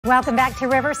Welcome back to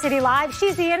River City Live.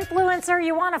 She's the influencer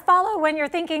you want to follow when you're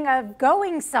thinking of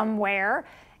going somewhere,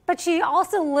 but she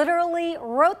also literally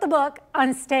wrote the book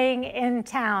on staying in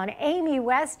town. Amy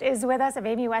West is with us of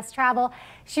Amy West Travel.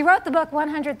 She wrote the book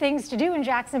 100 Things to Do in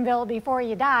Jacksonville Before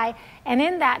You Die, and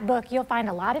in that book you'll find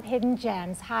a lot of hidden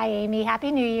gems. Hi Amy,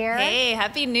 Happy New Year. Hey,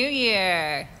 Happy New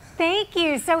Year. Thank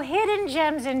you. So hidden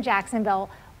gems in Jacksonville.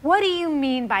 What do you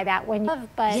mean by that when you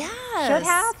but should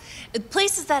have?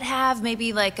 Places that have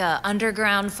maybe like a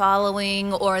underground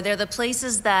following, or they're the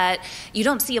places that you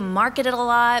don't see them marketed a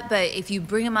lot, but if you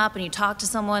bring them up and you talk to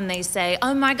someone, they say,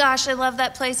 oh my gosh, I love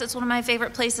that place. It's one of my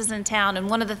favorite places in town. And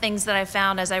one of the things that I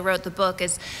found as I wrote the book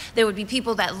is there would be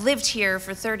people that lived here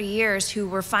for 30 years who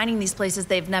were finding these places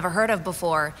they've never heard of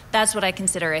before. That's what I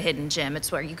consider a hidden gem.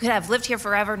 It's where you could have lived here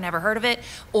forever, never heard of it,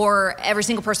 or every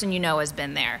single person you know has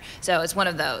been there. So it's one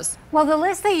of those. Well, the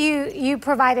list that you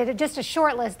provided, just a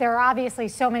short list, there are obviously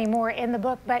so many more in the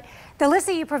book, but the list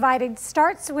that you provided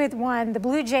starts with one, the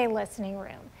Blue Jay Listening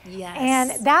Room. Yes.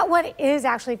 And that one is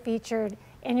actually featured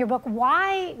in your book.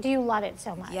 Why do you love it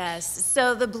so much? Yes,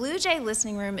 so the Blue Jay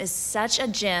Listening Room is such a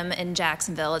gem in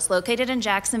Jacksonville. It's located in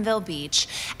Jacksonville Beach,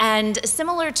 and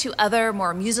similar to other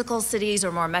more musical cities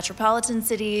or more metropolitan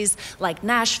cities like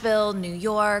Nashville, New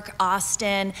York,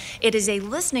 Austin, it is a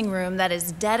listening room that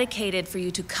is dedicated for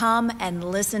you to come and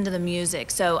listen to the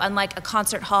music. So unlike a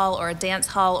concert hall or a dance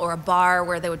hall or a bar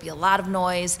where there would be a lot of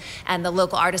noise and the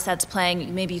local artist that's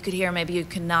playing, maybe you could hear, maybe you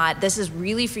could not, this is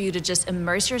really for you to just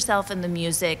immerse yourself in the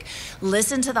music.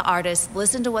 Listen to the artists,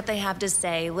 listen to what they have to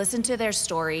say, listen to their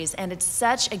stories, and it's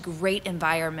such a great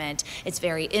environment. It's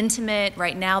very intimate.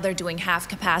 Right now they're doing half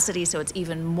capacity, so it's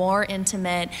even more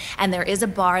intimate, and there is a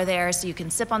bar there so you can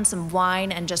sip on some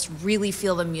wine and just really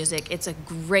feel the music. It's a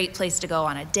great place to go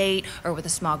on a date or with a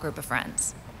small group of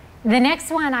friends. The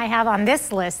next one I have on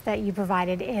this list that you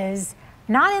provided is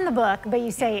not in the book, but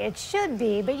you say it should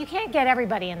be, but you can't get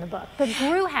everybody in the book, but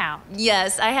Brewhound.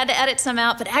 Yes, I had to edit some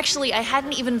out, but actually I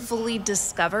hadn't even fully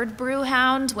discovered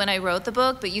Brewhound when I wrote the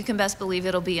book, but you can best believe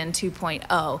it'll be in 2.0.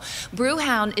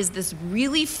 Brewhound is this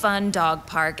really fun dog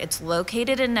park. It's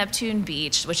located in Neptune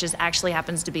Beach, which is actually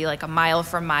happens to be like a mile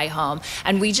from my home,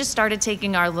 and we just started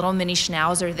taking our little mini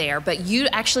schnauzer there, but you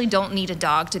actually don't need a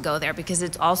dog to go there because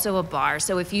it's also a bar.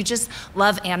 So if you just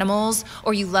love animals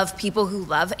or you love people who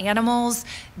love animals,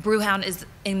 Brewhound is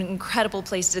an incredible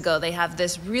place to go. They have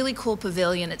this really cool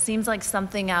pavilion. It seems like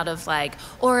something out of like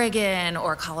Oregon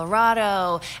or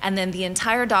Colorado, and then the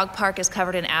entire dog park is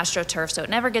covered in AstroTurf, so it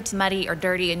never gets muddy or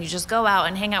dirty, and you just go out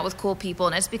and hang out with cool people,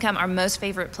 and it's become our most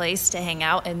favorite place to hang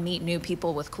out and meet new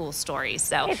people with cool stories.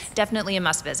 So it's definitely a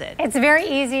must visit. It's very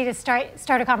easy to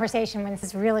start a conversation when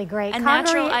it's really great. A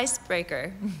natural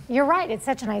icebreaker. You're right, it's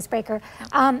such an icebreaker.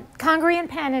 Congaree and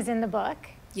Penn is in the book.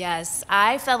 Yes,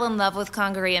 I fell in love with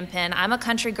Congaree and Penn. I'm a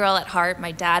country girl at heart.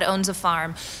 My dad owns a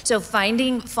farm. So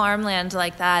finding farmland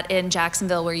like that in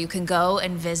Jacksonville where you can go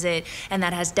and visit and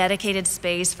that has dedicated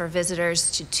space for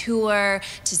visitors to tour,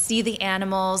 to see the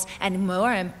animals, and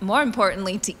more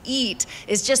importantly, to eat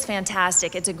is just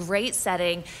fantastic. It's a great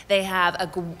setting. They have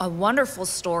a wonderful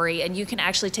story, and you can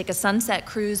actually take a sunset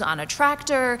cruise on a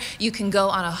tractor. You can go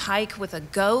on a hike with a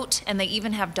goat, and they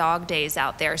even have dog days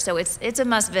out there. So it's a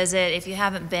must visit. If you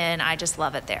haven't been, I just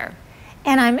love it there.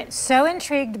 And I'm so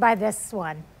intrigued by this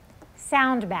one,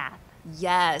 Sound Bath.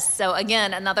 Yes, so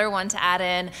again, another one to add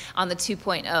in on the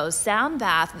 2.0. Sound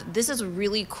bath, this is a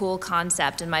really cool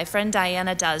concept, and my friend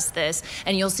Diana does this,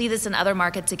 and you'll see this in other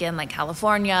markets again, like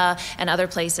California and other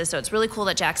places, so it's really cool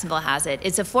that Jacksonville has it.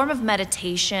 It's a form of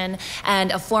meditation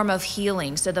and a form of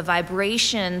healing, so the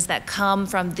vibrations that come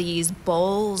from these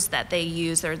bowls that they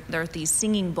use, they're these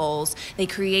singing bowls, they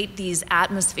create these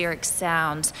atmospheric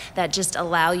sounds that just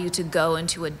allow you to go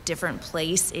into a different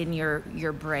place in your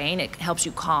brain. It helps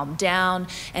you calm down,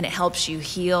 and it helps you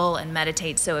heal and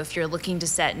meditate. So if you're looking to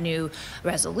set new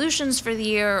resolutions for the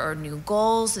year or new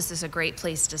goals, this is a great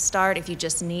place to start. If you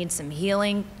just need some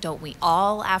healing, don't we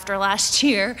all after last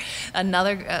year?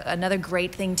 Another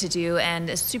great thing to do, and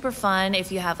it's super fun if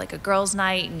you have like a girls'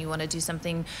 night and you want to do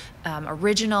something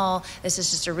original. This is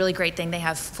just a really great thing. They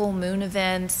have full moon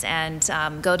events, and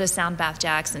go to Sound Bath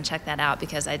Jacks and check that out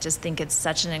because I just think it's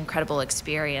such an incredible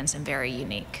experience and very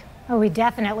unique. Oh, we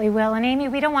definitely will. And Amy,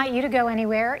 we don't want you to go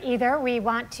anywhere either. We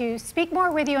want to speak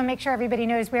more with you and make sure everybody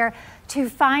knows where to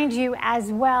find you as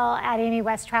well at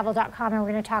amywesttravel.com. And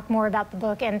we're going to talk more about the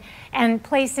book and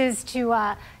places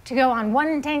to go on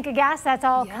one tank of gas. That's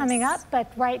all coming up.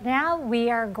 But right now, we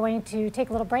are going to take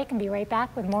a little break and be right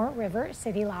back with more River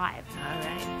City Live. All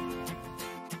right.